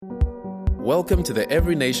Welcome to the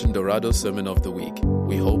Every Nation Dorado Sermon of the Week.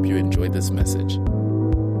 We hope you enjoyed this message.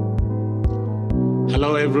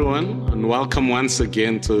 Hello, everyone, and welcome once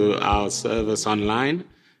again to our service online.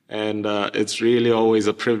 And it's really always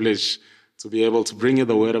a privilege to be able to bring you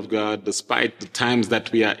the Word of God, despite the times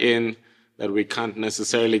that we are in, that we can't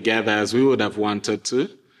necessarily gather as we would have wanted to.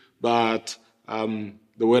 But the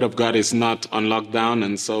Word of God is not on lockdown,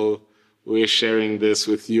 and so we're sharing this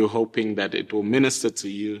with you, hoping that it will minister to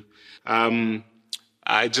you.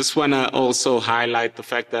 I just want to also highlight the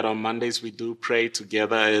fact that on Mondays we do pray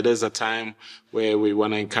together. It is a time where we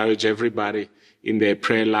want to encourage everybody in their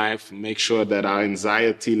prayer life, make sure that our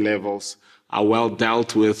anxiety levels are well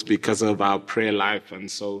dealt with because of our prayer life. And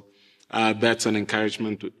so that's an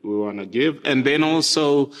encouragement we want to give. And then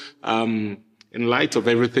also, in light of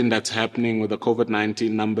everything that's happening with the COVID-19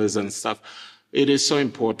 numbers and stuff, it is so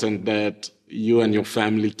important that you and your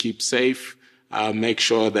family keep safe. Make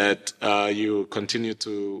sure that you continue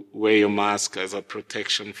to wear your mask as a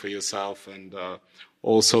protection for yourself, and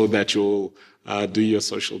also that you'll do your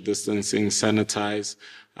social distancing, sanitize,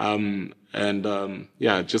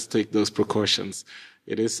 just take those precautions.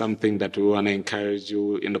 It is something that we want to encourage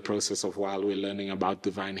you in the process of while we're learning about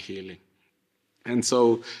divine healing. And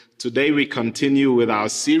so today we continue with our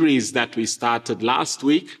series that we started last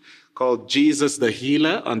week called Jesus the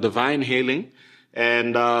Healer on Divine Healing.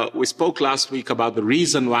 And we spoke last week about the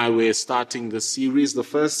reason why we're starting this series. The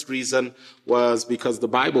first reason was because the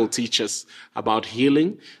Bible teaches about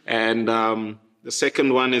healing. And the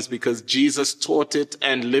second one is because Jesus taught it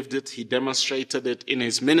and lived it. He demonstrated it in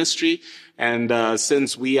his ministry. And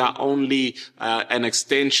since we are only an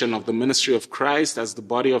extension of the ministry of Christ as the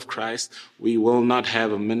body of Christ, we will not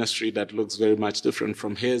have a ministry that looks very much different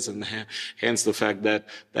from his. And hence the fact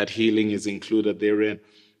that healing is included therein.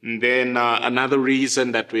 And then another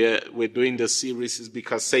reason that we're doing this series is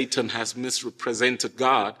because Satan has misrepresented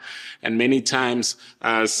God. And many times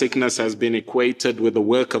sickness has been equated with the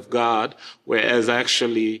work of God, whereas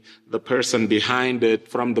actually the person behind it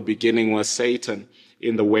from the beginning was Satan,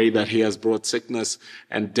 in the way that he has brought sickness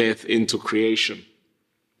and death into creation.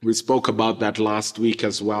 We spoke about that last week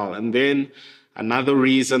as well. And then another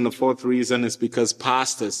reason, the fourth reason, is because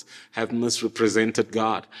pastors have misrepresented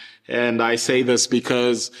God. And I say this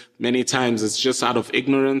because many times it's just out of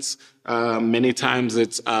ignorance. Many times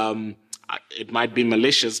it might be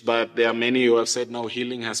malicious, but there are many who have said, no,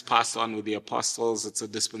 healing has passed on with the apostles. It's a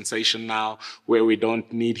dispensation now where we don't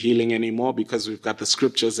need healing anymore because we've got the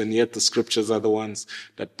scriptures, and yet the scriptures are the ones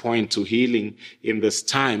that point to healing in this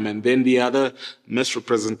time. And then the other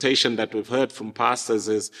misrepresentation that we've heard from pastors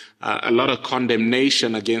is a lot of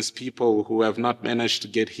condemnation against people who have not managed to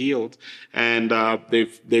get healed. And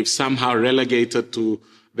they've somehow relegated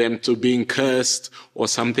them to being cursed or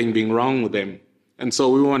something being wrong with them. And so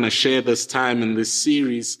we want to share this time in this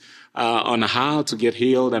series on how to get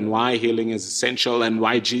healed and why healing is essential and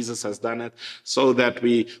why Jesus has done it, so that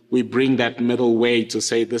we bring that middle way to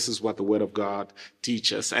say this is what the Word of God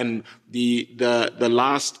teaches. And the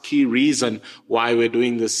last key reason why we're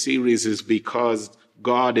doing this series is because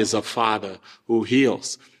God is a Father who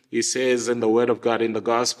heals. He says in the Word of God in the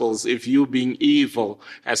Gospels, if you being evil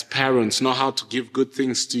as parents know how to give good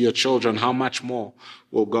things to your children, how much more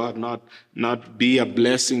will God not be a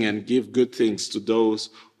blessing and give good things to those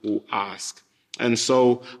who ask? And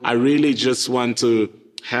so I really just want to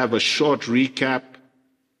have a short recap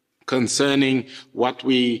concerning what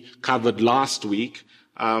we covered last week.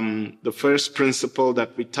 The first principle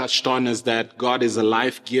that we touched on is that God is a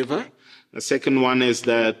life giver. The second one is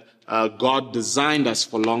that God designed us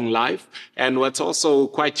for long life. And what's also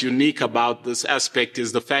quite unique about this aspect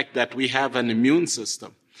is the fact that we have an immune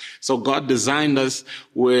system. So God designed us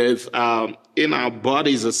with, in our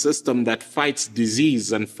bodies, a system that fights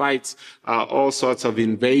disease and fights all sorts of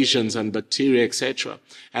invasions and bacteria, etc.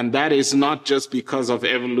 And that is not just because of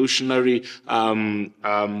evolutionary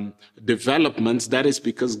developments. That is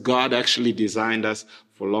because God actually designed us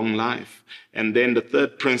for long life. And then the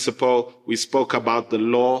third principle, we spoke about the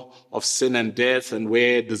law of sin and death and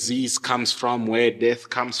where disease comes from, where death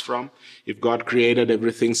comes from. If God created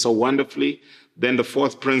everything so wonderfully. Then the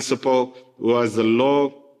fourth principle was the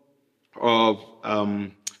law of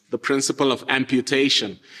the principle of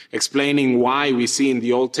amputation, explaining why we see in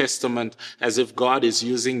the Old Testament as if God is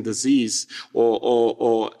using disease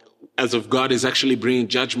or as if God is actually bringing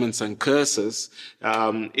judgments and curses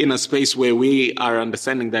in a space where we are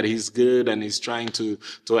understanding that he's good and he's trying to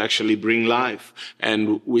actually bring life.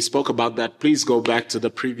 And we spoke about that. Please go back to the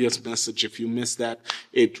previous message if you missed that.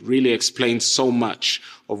 It really explains so much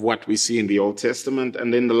of what we see in the Old Testament.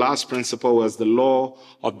 And then the last principle was the law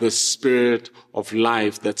of the Spirit of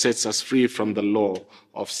life that sets us free from the law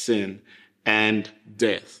of sin and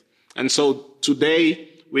death. And so today,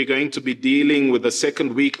 we're going to be dealing with the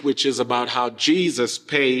second week, which is about how Jesus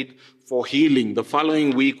paid for healing. The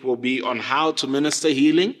following week will be on how to minister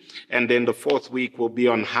healing. And then the fourth week will be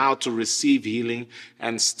on how to receive healing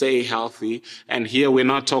and stay healthy. And here we're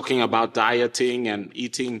not talking about dieting and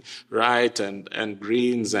eating right and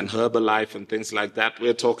greens and Herbalife and things like that.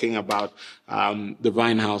 We're talking about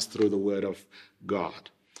divine health through the Word of God.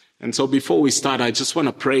 And so before we start, I just want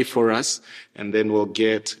to pray for us, and then we'll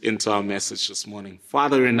get into our message this morning.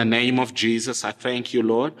 Father, in the name of Jesus, I thank you,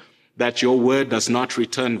 Lord, that your word does not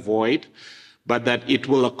return void, but that it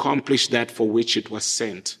will accomplish that for which it was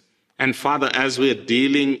sent. And Father, as we're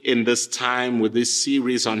dealing in this time with this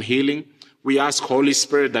series on healing, we ask, Holy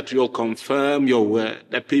Spirit, that you'll confirm your word,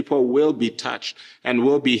 that people will be touched and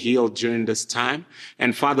will be healed during this time.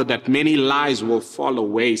 And Father, that many lies will fall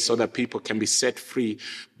away so that people can be set free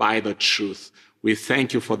by the truth. We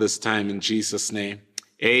thank you for this time in Jesus' name.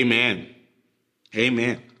 Amen.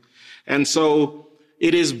 Amen. And so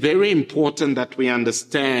it is very important that we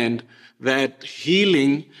understand that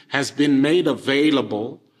healing has been made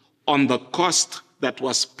available on the cost that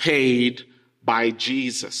was paid by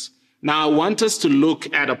Jesus. Now, I want us to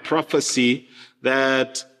look at a prophecy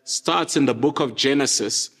that starts in the book of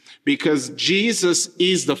Genesis, because Jesus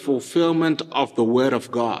is the fulfillment of the Word of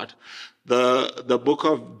God. The book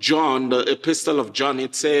of John, the epistle of John,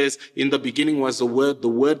 it says, in the beginning was the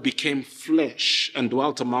Word became flesh and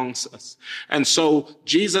dwelt amongst us. And so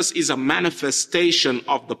Jesus is a manifestation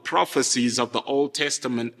of the prophecies of the Old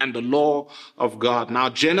Testament and the law of God. Now,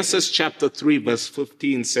 Genesis chapter 3, verse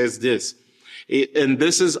 15 says this. And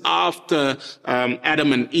this is after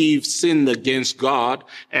Adam and Eve sinned against God,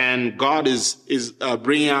 and God is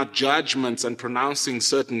bringing out judgments and pronouncing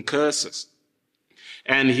certain curses.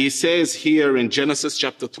 And he says here in Genesis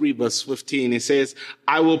chapter 3, verse 15, he says,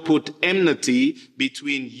 I will put enmity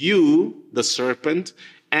between you, the serpent,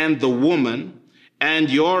 and the woman, and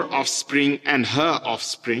your offspring and her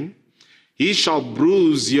offspring. He shall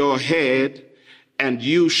bruise your head, and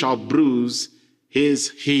you shall bruise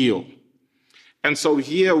his heel. And so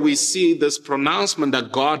here we see this pronouncement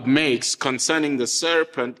that God makes concerning the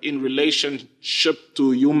serpent in relationship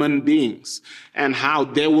to human beings, and how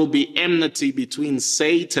there will be enmity between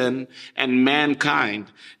Satan and mankind.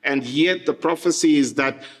 And yet the prophecy is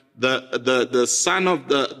that the son of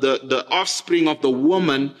the offspring of the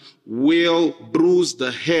woman will bruise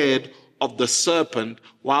the head of the serpent,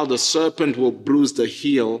 while the serpent will bruise the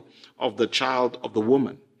heel of the child of the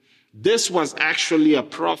woman. This was actually a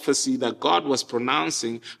prophecy that God was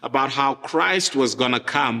pronouncing about how Christ was going to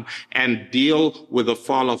come and deal with the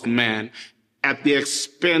fall of man at the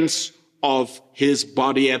expense of his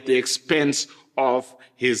body, at the expense of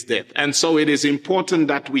his death. And so it is important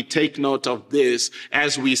that we take note of this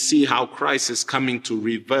as we see how Christ is coming to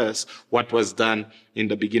reverse what was done in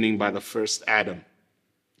the beginning by the first Adam.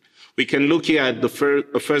 We can look here at the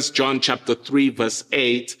first John chapter 3, verse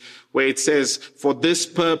 8, where it says, for this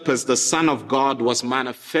purpose the Son of God was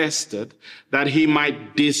manifested, that he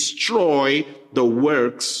might destroy the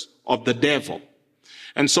works of the devil.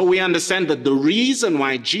 And so we understand that the reason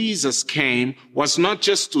why Jesus came was not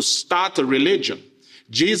just to start a religion.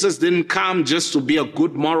 Jesus didn't come just to be a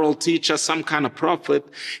good moral teacher, some kind of prophet.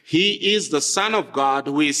 He is the Son of God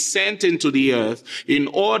who is sent into the earth in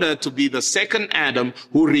order to be the second Adam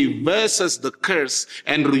who reverses the curse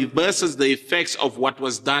and reverses the effects of what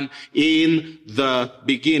was done in the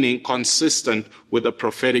beginning, consistent with the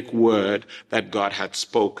prophetic word that God had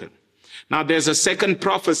spoken. Now, there's a second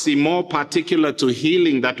prophecy more particular to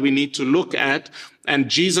healing that we need to look at, and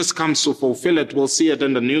Jesus comes to fulfill it. We'll see it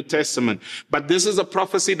in the New Testament. But this is a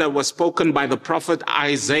prophecy that was spoken by the prophet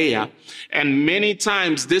Isaiah. And many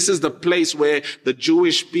times this is the place where the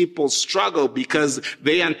Jewish people struggle, because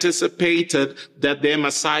they anticipated that their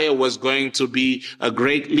Messiah was going to be a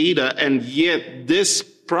great leader. And yet this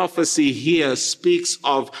prophecy here speaks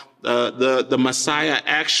of the Messiah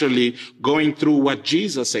actually going through what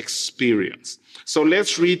Jesus experienced. So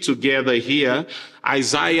let's read together here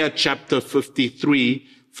Isaiah chapter 53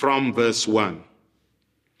 from verse 1.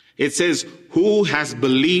 It says, who has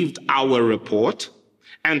believed our report,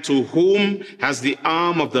 and to whom has the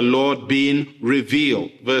arm of the Lord been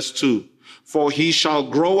revealed? Verse 2. For he shall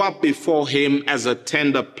grow up before him as a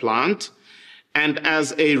tender plant, and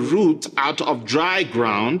as a root out of dry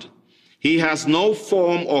ground. He has no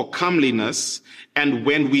form or comeliness, and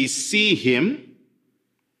when we see him,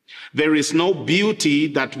 there is no beauty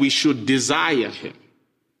that we should desire him.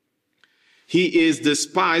 He is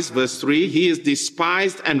despised, verse 3, he is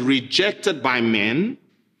despised and rejected by men,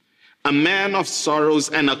 a man of sorrows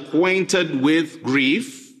and acquainted with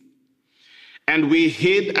grief. And we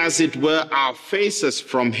hid, as it were, our faces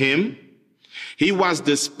from him. He was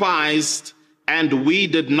despised, and we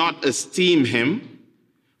did not esteem him.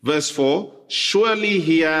 Verse 4, surely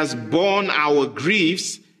he has borne our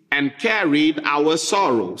griefs and carried our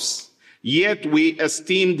sorrows. Yet we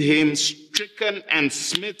esteemed him stricken and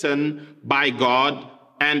smitten by God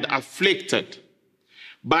and afflicted.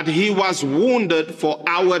 But he was wounded for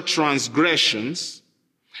our transgressions,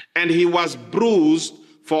 and he was bruised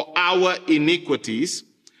for our iniquities.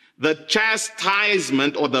 The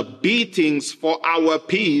chastisement or the beatings for our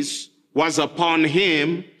peace was upon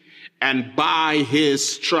him, and by his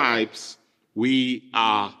stripes we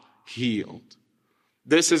are healed.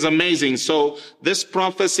 This is amazing. So this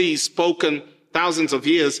prophecy is spoken thousands of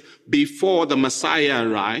years before the Messiah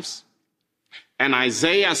arrives. And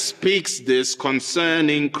Isaiah speaks this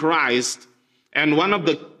concerning Christ. And one of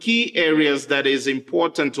the key areas that is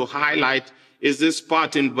important to highlight is this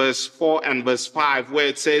part in verse 4 and verse 5, where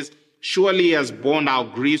it says, surely he has borne our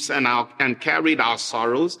griefs and carried our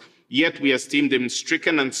sorrows. Yet we esteemed him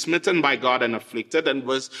stricken and smitten by God and afflicted. And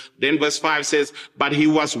then verse 5 says, but he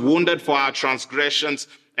was wounded for our transgressions,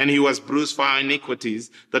 and he was bruised for our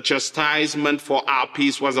iniquities. The chastisement for our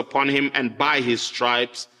peace was upon him, and by his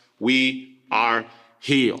stripes we are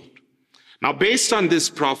healed. Now, based on this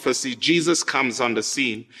prophecy, Jesus comes on the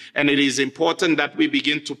scene, and it is important that we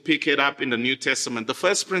begin to pick it up in the New Testament. The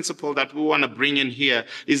first principle that we want to bring in here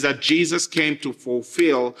is that Jesus came to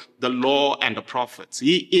fulfill the law and the prophets.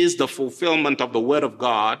 He is the fulfillment of the word of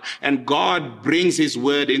God, and God brings his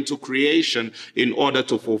word into creation in order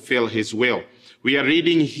to fulfill his will. We are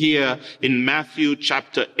reading here in Matthew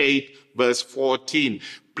chapter 8, verse 14.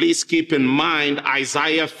 Please keep in mind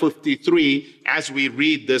Isaiah 53 as we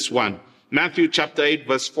read this one. Matthew chapter 8,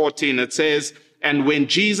 verse 14, it says, and when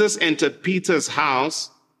Jesus entered Peter's house,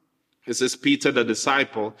 this is Peter the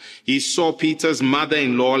disciple, he saw Peter's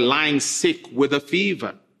mother-in-law lying sick with a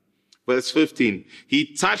fever. Verse 15,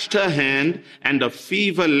 he touched her hand, and the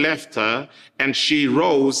fever left her, and she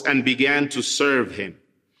rose and began to serve him.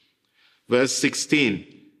 Verse 16,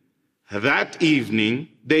 that evening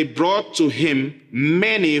they brought to him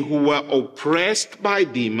many who were oppressed by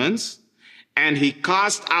demons, and he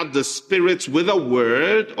cast out the spirits with a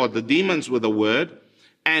word, or the demons with a word,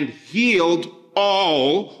 and healed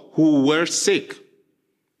all who were sick.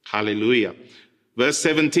 Hallelujah. Verse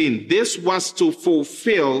 17, this was to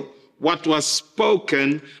fulfill what was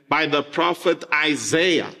spoken by the prophet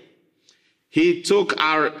Isaiah. He took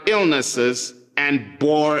our illnesses and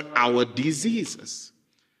bore our diseases.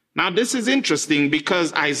 Now, this is interesting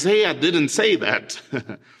because Isaiah didn't say that.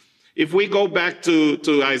 If we go back to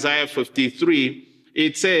Isaiah 53,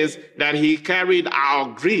 it says that he carried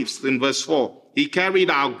our griefs in verse 4. He carried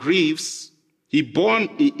our griefs. He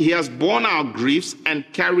has borne our griefs and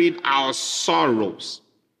carried our sorrows.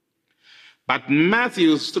 But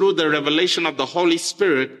Matthew, through the revelation of the Holy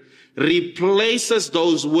Spirit, replaces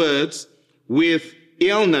those words with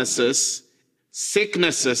illnesses,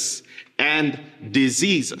 sicknesses, and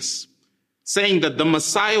diseases, saying that the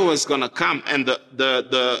Messiah was going to come, and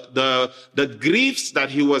the griefs that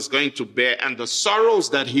he was going to bear and the sorrows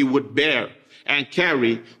that he would bear and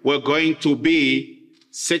carry were going to be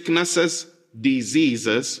sicknesses,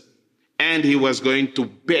 diseases, and he was going to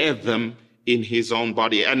bear them in his own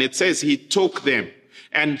body. And it says he took them.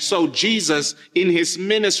 And so Jesus, in his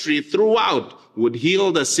ministry throughout, would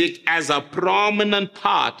heal the sick as a prominent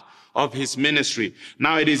part of his ministry.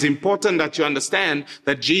 Now, it is important that you understand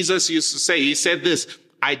that Jesus used to say, he said this,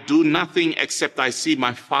 I do nothing except I see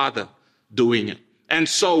my Father doing it. And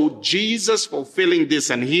so Jesus fulfilling this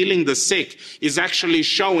and healing the sick is actually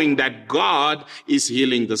showing that God is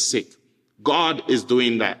healing the sick. God is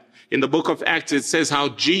doing that. In the book of Acts, it says how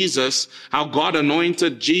God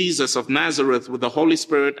anointed Jesus of Nazareth with the Holy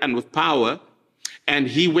Spirit and with power, and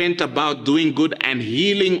he went about doing good and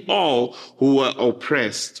healing all who were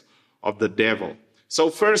oppressed of the devil. So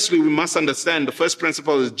firstly, we must understand the first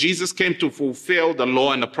principle is Jesus came to fulfill the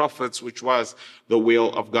law and the prophets, which was the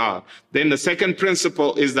will of God. Then the second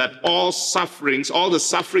principle is that all the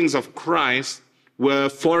sufferings of Christ were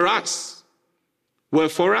for us.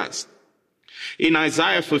 In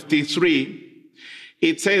Isaiah 53,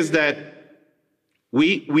 it says that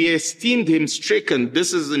We esteemed him stricken.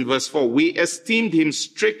 This is in verse 4. We esteemed him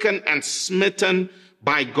stricken and smitten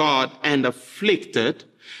by God and afflicted,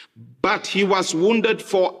 but he was wounded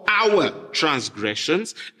for our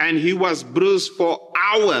transgressions, and he was bruised for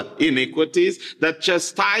our iniquities. The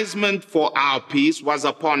chastisement for our peace was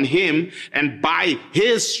upon him, and by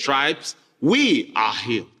his stripes we are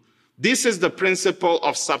healed. This is the principle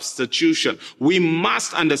of substitution. We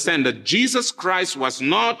must understand that Jesus Christ was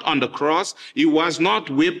not on the cross. He was not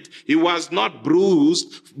whipped. He was not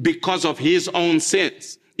bruised because of his own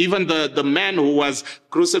sins. Even the man who was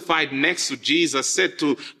crucified next to Jesus said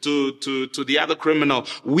to the other criminal,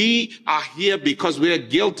 we are here because we are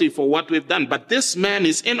guilty for what we've done. But this man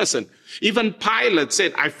is innocent. Even Pilate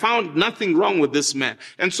said, I found nothing wrong with this man.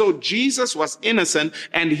 And so Jesus was innocent,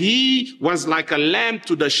 and he was like a lamb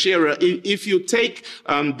to the shearer. If you take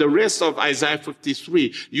the rest of Isaiah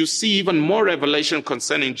 53, you see even more revelation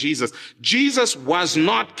concerning Jesus. Jesus was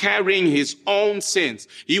not carrying his own sins.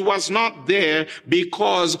 He was not there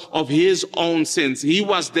because of his own sins. He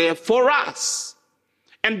was there for us.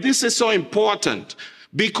 And this is so important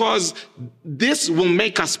because this will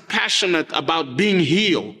make us passionate about being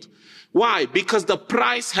healed. Why? Because the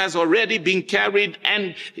price has already been carried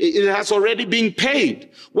and it has already been paid.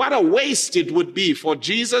 What a waste it would be for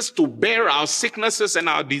Jesus to bear our sicknesses and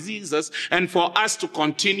our diseases and for us to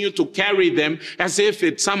continue to carry them as if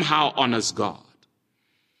it somehow honors God.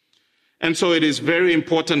 And so it is very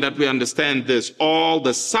important that we understand this. All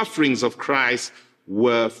the sufferings of Christ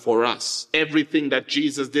were for us. Everything that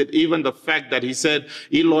Jesus did, even the fact that he said,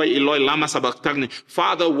 Eloi, Eloi, lama sabachthani,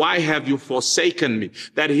 Father, why have you forsaken me?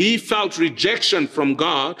 That he felt rejection from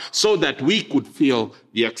God so that we could feel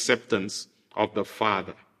the acceptance of the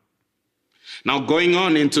Father. Now, going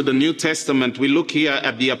on into the New Testament, we look here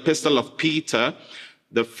at the Epistle of Peter,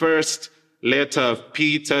 the first letter of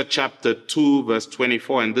Peter, chapter 2, verse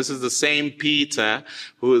 24. And this is the same Peter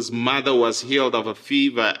whose mother was healed of a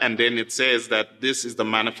fever. And then it says that this is the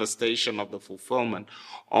manifestation of the fulfillment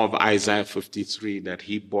of Isaiah 53, that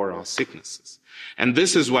he bore our sicknesses. And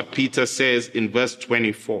this is what Peter says in verse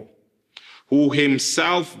 24. Who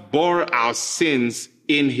himself bore our sins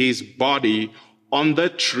in his body on the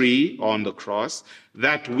tree, on the cross,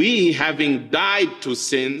 that we, having died to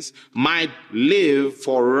sins, might live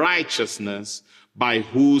for righteousness, by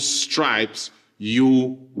whose stripes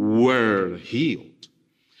you were healed.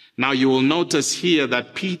 Now you will notice here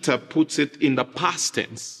that Peter puts it in the past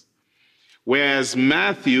tense, whereas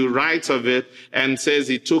Matthew writes of it and says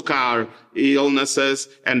he took our illnesses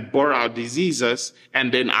and bore our diseases,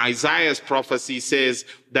 and then Isaiah's prophecy says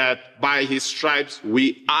that by his stripes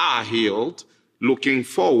we are healed, looking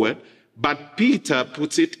forward. But Peter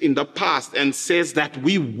puts it in the past and says that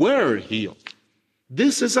we were healed.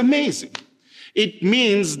 This is amazing. It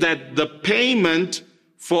means that the payment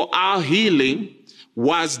for our healing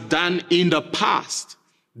was done in the past.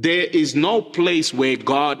 There is no place where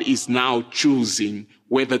God is now choosing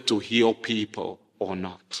whether to heal people or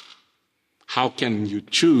not. How can you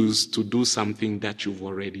choose to do something that you've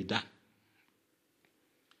already done?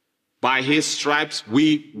 By his stripes,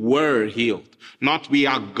 we were healed. Not we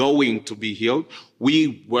are going to be healed.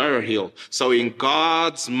 We were healed. So in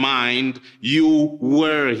God's mind, you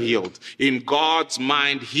were healed. In God's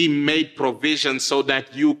mind, he made provision so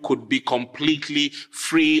that you could be completely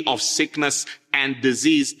free of sickness and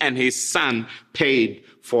disease, and his son paid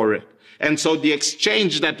for it. And so the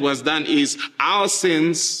exchange that was done is our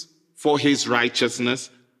sins for his righteousness,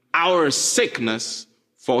 our sickness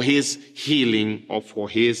for his healing or for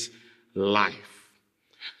his life.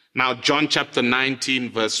 Now, John chapter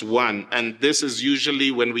 19, verse 1, and this is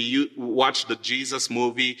usually when we watch the Jesus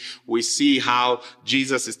movie, we see how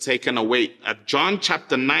Jesus is taken away. At John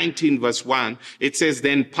chapter 19, verse 1, it says,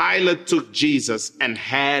 then Pilate took Jesus and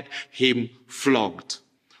had him flogged.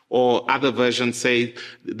 Or other versions say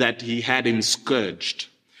that he had him scourged.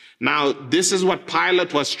 Now, this is what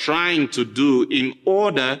Pilate was trying to do in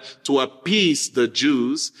order to appease the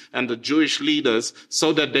Jews and the Jewish leaders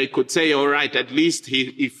so that they could say, all right, at least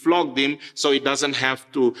he flogged him so they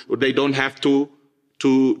don't have to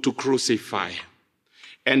crucify him.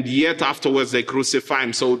 And yet afterwards they crucify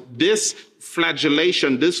him. So this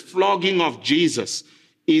flagellation, this flogging of Jesus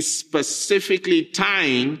is specifically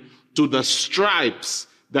tying to the stripes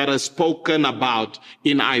that are spoken about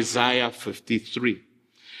in Isaiah 53.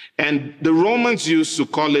 And the Romans used to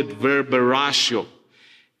call it verberatio.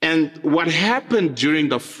 And what happened during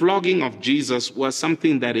the flogging of Jesus was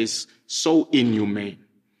something that is so inhumane.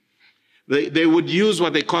 They would use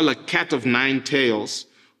what they call a cat of nine tails,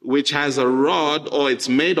 which has a rod, or it's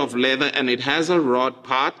made of leather, and it has a rod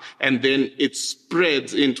part, and then it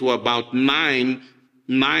spreads into about 9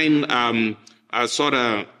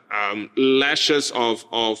 lashes of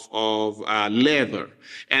leather,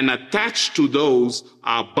 and attached to those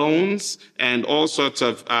are bones and all sorts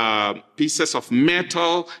of pieces of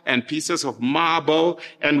metal and pieces of marble.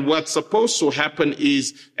 And what's supposed to happen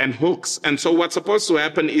is, and hooks. And so what's supposed to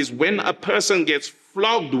happen is when a person gets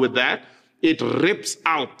flogged with that, it rips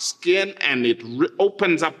out skin and it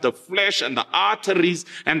opens up the flesh and the arteries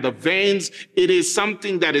and the veins. It is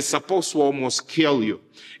something that is supposed to almost kill you.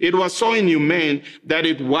 It was so inhumane that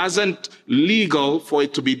it wasn't legal for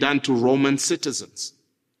it to be done to Roman citizens.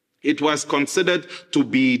 It was considered to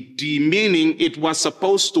be demeaning. It was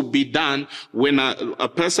supposed to be done when a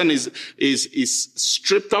person is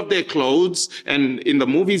stripped of their clothes. And in the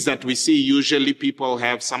movies that we see, usually people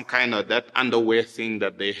have some kind of that underwear thing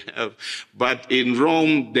that they have. But in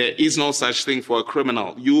Rome, there is no such thing for a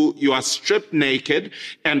criminal. You are stripped naked,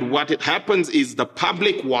 and what it happens is the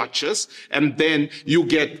public watches, and then you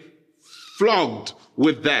get flogged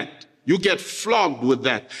with that. You get flogged with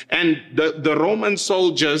that. And the Roman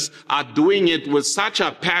soldiers are doing it with such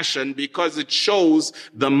a passion because it shows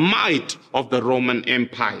the might of the Roman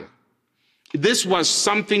Empire. This was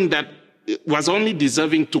something that was only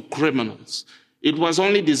deserving to criminals. It was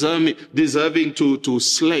only deserving to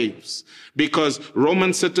slaves, because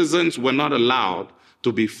Roman citizens were not allowed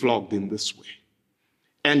to be flogged in this way.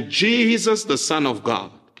 And Jesus, the Son of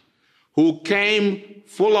God, who came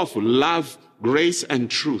full of love, grace, and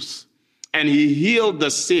truth, and he healed the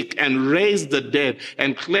sick and raised the dead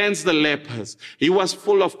and cleansed the lepers. He was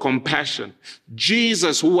full of compassion.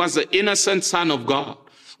 Jesus, who was the innocent Son of God,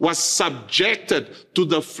 was subjected to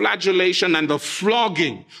the flagellation and the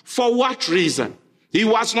flogging. For what reason? He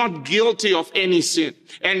was not guilty of any sin.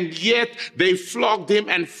 And yet they flogged him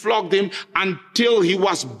until he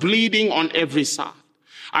was bleeding on every side.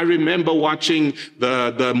 I remember watching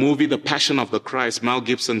the movie, The Passion of the Christ, Mel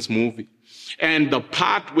Gibson's movie. And the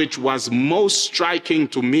part which was most striking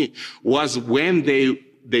to me was when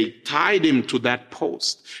they tied him to that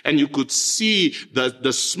post, and you could see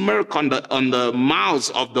the smirk on the mouths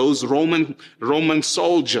of those Roman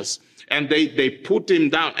soldiers. And they put him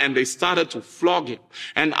down and they started to flog him.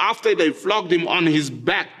 And after they flogged him on his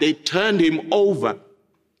back, they turned him over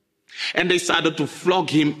and they started to flog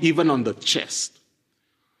him even on the chest.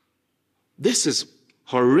 This is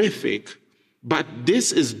horrific, but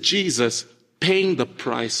this is Jesus paying the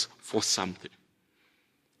price for something.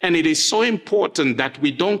 And it is so important that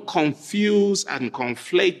we don't confuse and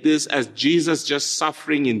conflate this as Jesus just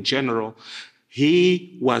suffering in general.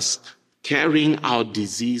 He was carrying our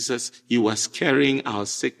diseases. He was carrying our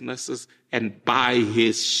sicknesses. And by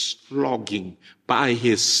his flogging, by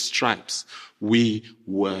his stripes, we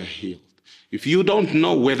were healed. If you don't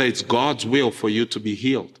know whether it's God's will for you to be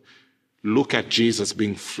healed, look at Jesus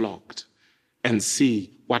being flogged and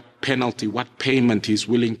see what penalty, what payment he's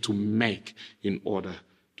willing to make in order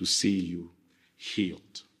to see you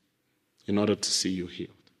healed. In order to see you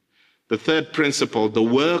healed. The third principle, the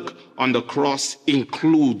work on the cross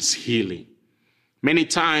includes healing. Many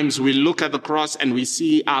times we look at the cross and we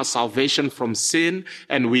see our salvation from sin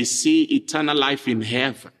and we see eternal life in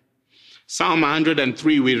heaven. Psalm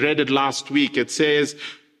 103, we read it last week. It says,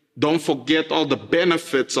 don't forget all the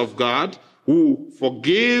benefits of God, who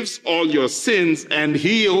forgives all your sins and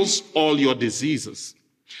heals all your diseases.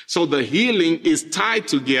 So the healing is tied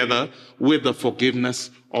together with the forgiveness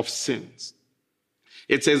of sins.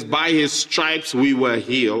 It says, by his stripes we were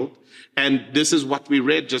healed. And this is what we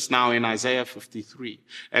read just now in Isaiah 53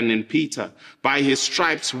 and in Peter. By his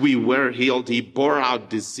stripes we were healed. He bore our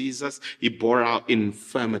diseases. He bore our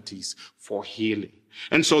infirmities for healing.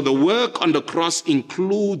 And so the work on the cross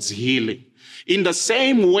includes healing. In the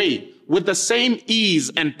same way, with the same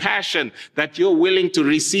ease and passion that you're willing to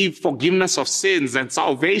receive forgiveness of sins and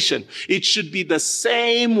salvation, it should be the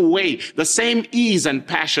same way, the same ease and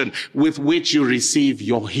passion with which you receive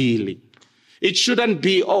your healing. It shouldn't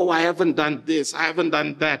be, oh, I haven't done this, I haven't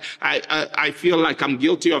done that. I feel like I'm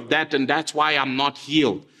guilty of that and that's why I'm not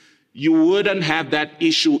healed. You wouldn't have that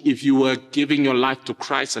issue if you were giving your life to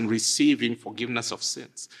Christ and receiving forgiveness of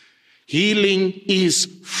sins. Healing is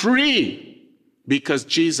free because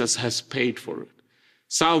Jesus has paid for it.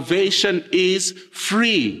 Salvation is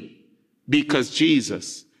free because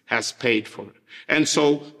Jesus has paid for it. And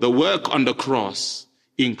so the work on the cross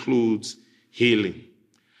includes healing.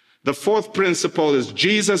 The fourth principle is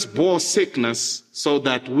Jesus bore sickness so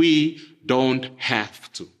that we don't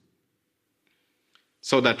have to.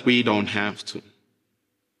 So that we don't have to.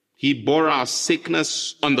 He bore our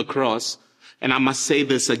sickness on the cross, and I must say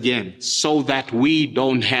this again, so that we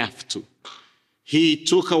don't have to. He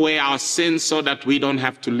took away our sins so that we don't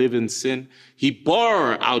have to live in sin. He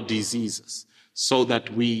bore our diseases so that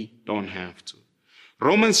we don't have to.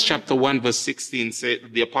 Romans chapter 1 verse 16 says,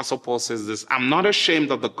 the Apostle Paul says this, I'm not ashamed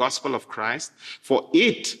of the gospel of Christ, for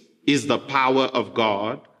it is the power of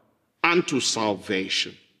God unto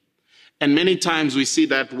salvation. And many times we see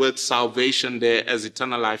that word salvation there as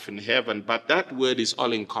eternal life in heaven, but that word is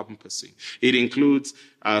all encompassing. It includes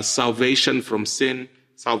salvation from sin,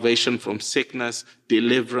 salvation from sickness,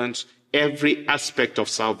 deliverance. Every aspect of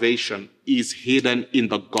salvation is hidden in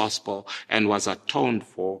the gospel and was atoned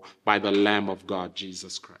for by the Lamb of God,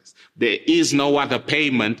 Jesus Christ. There is no other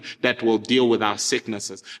payment that will deal with our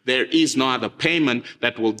sicknesses. There is no other payment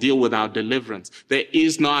that will deal with our deliverance. There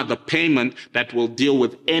is no other payment that will deal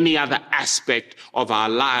with any other aspect of our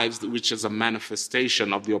lives, which is a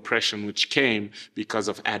manifestation of the oppression which came because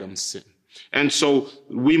of Adam's sin. And so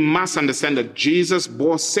we must understand that Jesus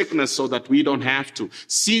bore sickness so that we don't have to.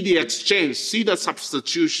 See the exchange, see the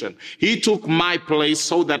substitution. He took my place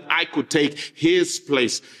so that I could take his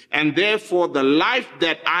place. And therefore the life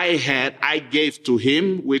that I had, I gave to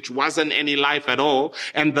him, which wasn't any life at all.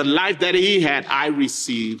 And the life that he had, I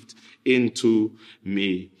received into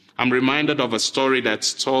me. I'm reminded of a story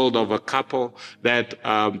that's told of a couple that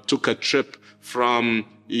took a trip from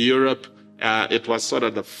Europe. It was sort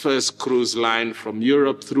of the first cruise line from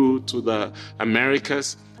Europe through to the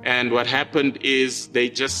Americas. And what happened is they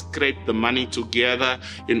just scraped the money together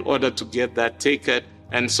in order to get that ticket.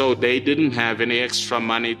 And so they didn't have any extra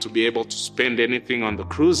money to be able to spend anything on the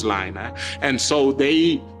cruise liner. And so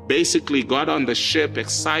they basically got on the ship,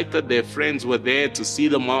 excited. Their friends were there to see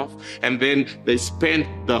them off. And then they spent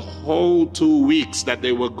the whole 2 weeks that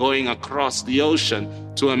they were going across the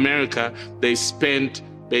ocean to America. They spent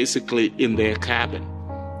basically in their cabin.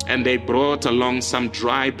 And they brought along some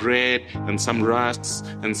dry bread and some rusks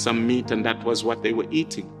and some meat, and that was what they were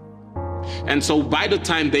eating. And so by the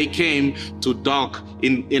time they came to dock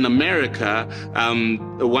in America,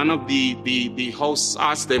 one of the hosts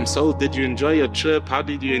asked them, so did you enjoy your trip? How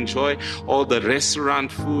did you enjoy all the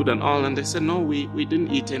restaurant food and all? And they said, no, we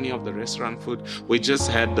didn't eat any of the restaurant food. We just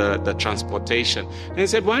had the transportation. And they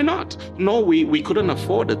said, why not? No, we couldn't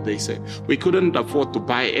afford it, they said. We couldn't afford to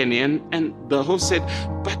buy any. And the host said,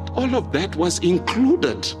 but all of that was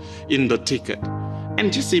included in the ticket.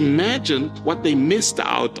 And just imagine what they missed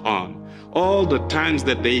out on. All the times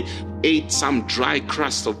that they ate some dry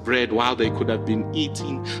crust of bread while they could have been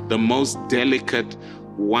eating the most delicate,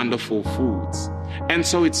 wonderful foods. And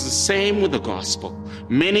so it's the same with the gospel.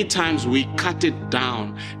 Many times we cut it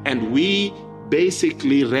down and we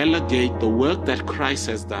basically relegate the work that Christ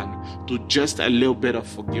has done to just a little bit of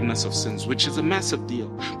forgiveness of sins, which is a massive deal.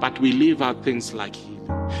 But we leave out things like healing.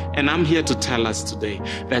 And I'm here to tell us today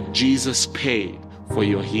that Jesus paid for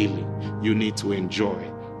your healing. You need to enjoy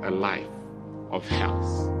a life of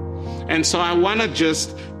health. And so I want to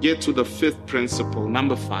just get to the fifth principle,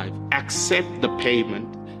 number 5, accept the payment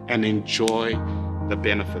and enjoy the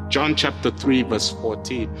benefit. John chapter 3 verse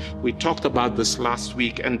 14. We talked about this last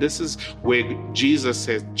week, and this is where Jesus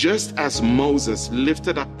says, just as Moses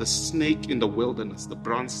lifted up the snake in the wilderness, the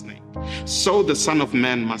bronze snake, so the Son of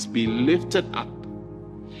Man must be lifted up,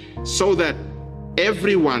 so that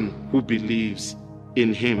everyone who believes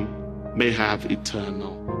in him may have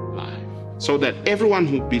eternal life. So that everyone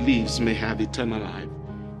who believes may have eternal life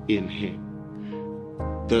in him.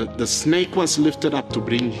 The snake was lifted up to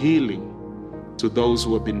bring healing to those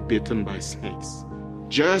who have been bitten by snakes.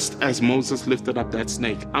 Just as Moses lifted up that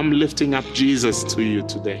snake, I'm lifting up Jesus to you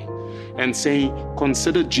today and saying,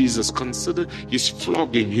 consider Jesus, consider his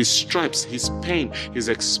flogging, his stripes, his pain, his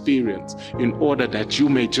experience, in order that you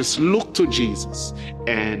may just look to Jesus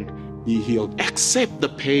and be healed. Accept the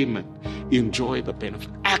payment. Enjoy the benefit.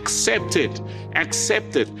 Accept it.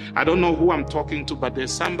 Accept it. I don't know who I'm talking to, but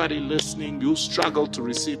there's somebody listening. You struggle to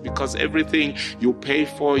receive because everything you pay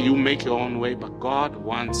for, you make your own way. But God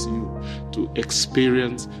wants you to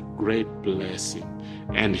experience great blessing.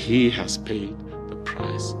 And he has paid the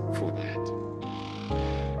price for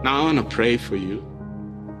that. Now I want to pray for you.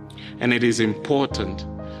 And it is important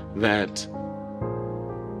that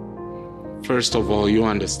first of all, you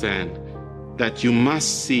understand that you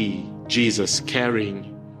must see Jesus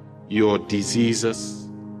carrying your diseases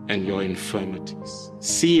and your infirmities.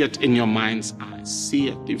 See it in your mind's eye. See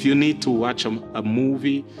it. If you need to watch a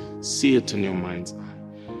movie, see it in your mind's eye.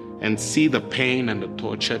 And see the pain and the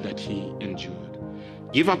torture that he endured.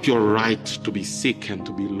 Give up your right to be sick and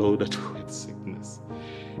to be loaded with sickness.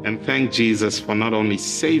 And thank Jesus for not only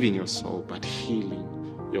saving your soul, but healing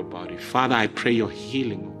your body. Father, I pray your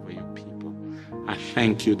healing over your people. I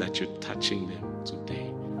thank you that you're touching them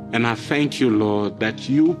today. And I thank you, Lord, that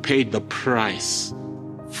you paid the price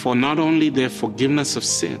for not only their forgiveness of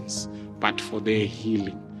sins, but for their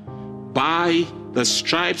healing. By the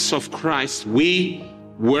stripes of Christ, we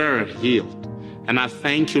were healed. And I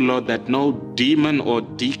thank you, Lord, that no demon or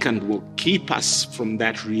deacon will keep us from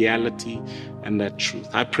that reality and that truth.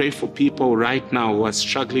 I pray for people right now who are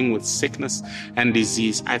struggling with sickness and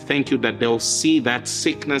disease. I thank you that they'll see that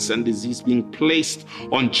sickness and disease being placed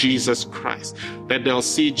on Jesus Christ, that they'll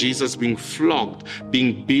see Jesus being flogged,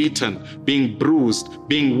 being beaten, being bruised,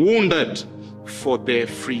 being wounded for their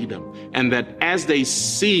freedom. And that as they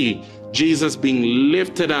see Jesus being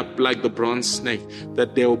lifted up like the bronze snake,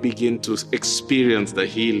 that they will begin to experience the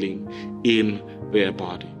healing in their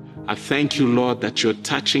body. I thank you, Lord, that you're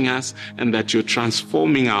touching us and that you're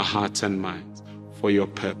transforming our hearts and minds for your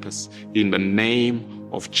purpose. In the name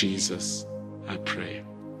of Jesus, I pray.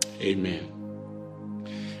 Amen.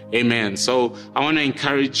 Amen. So I want to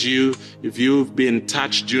encourage you, if you've been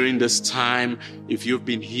touched during this time, if you've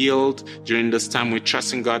been healed during this time, we're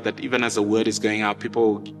trusting God that even as the word is going out,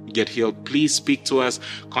 people will get healed. Please speak to us,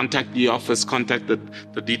 contact the office, contact the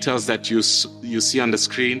details that you see on the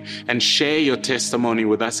screen, and share your testimony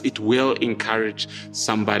with us. It will encourage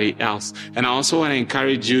somebody else. And I also want to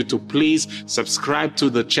encourage you to please subscribe to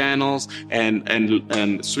the channels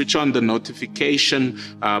and switch on the notification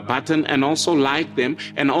button, and also like them.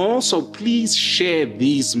 And also please share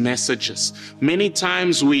these messages. Many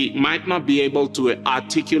times we might not be able to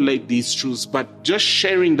articulate these truths, but just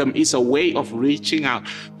sharing them is a way of reaching out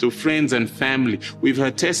to friends and family. We've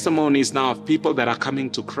heard testimonies now of people that are coming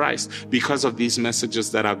to Christ because of these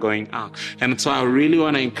messages that are going out. And so I really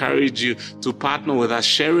want to encourage you to partner with us.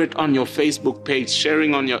 Share it on your Facebook page,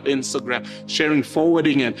 sharing on your Instagram, sharing,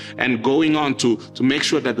 forwarding it, and going on to make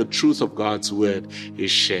sure that the truth of God's word is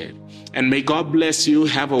shared. And may God bless you.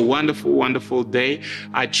 Have a wonderful, wonderful day.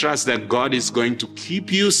 I trust that God is going to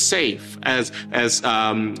keep you safe. As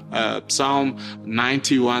Psalm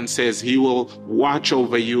 91 says, he will watch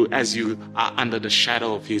over you as you are under the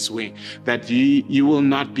shadow of his wing. That you will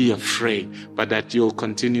not be afraid, but that you'll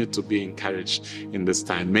continue to be encouraged in this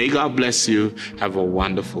time. May God bless you. Have a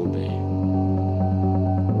wonderful day.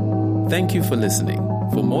 Thank you for listening.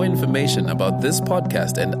 For more information about this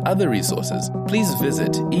podcast and other resources, please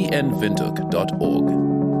visit enwindhoek.org.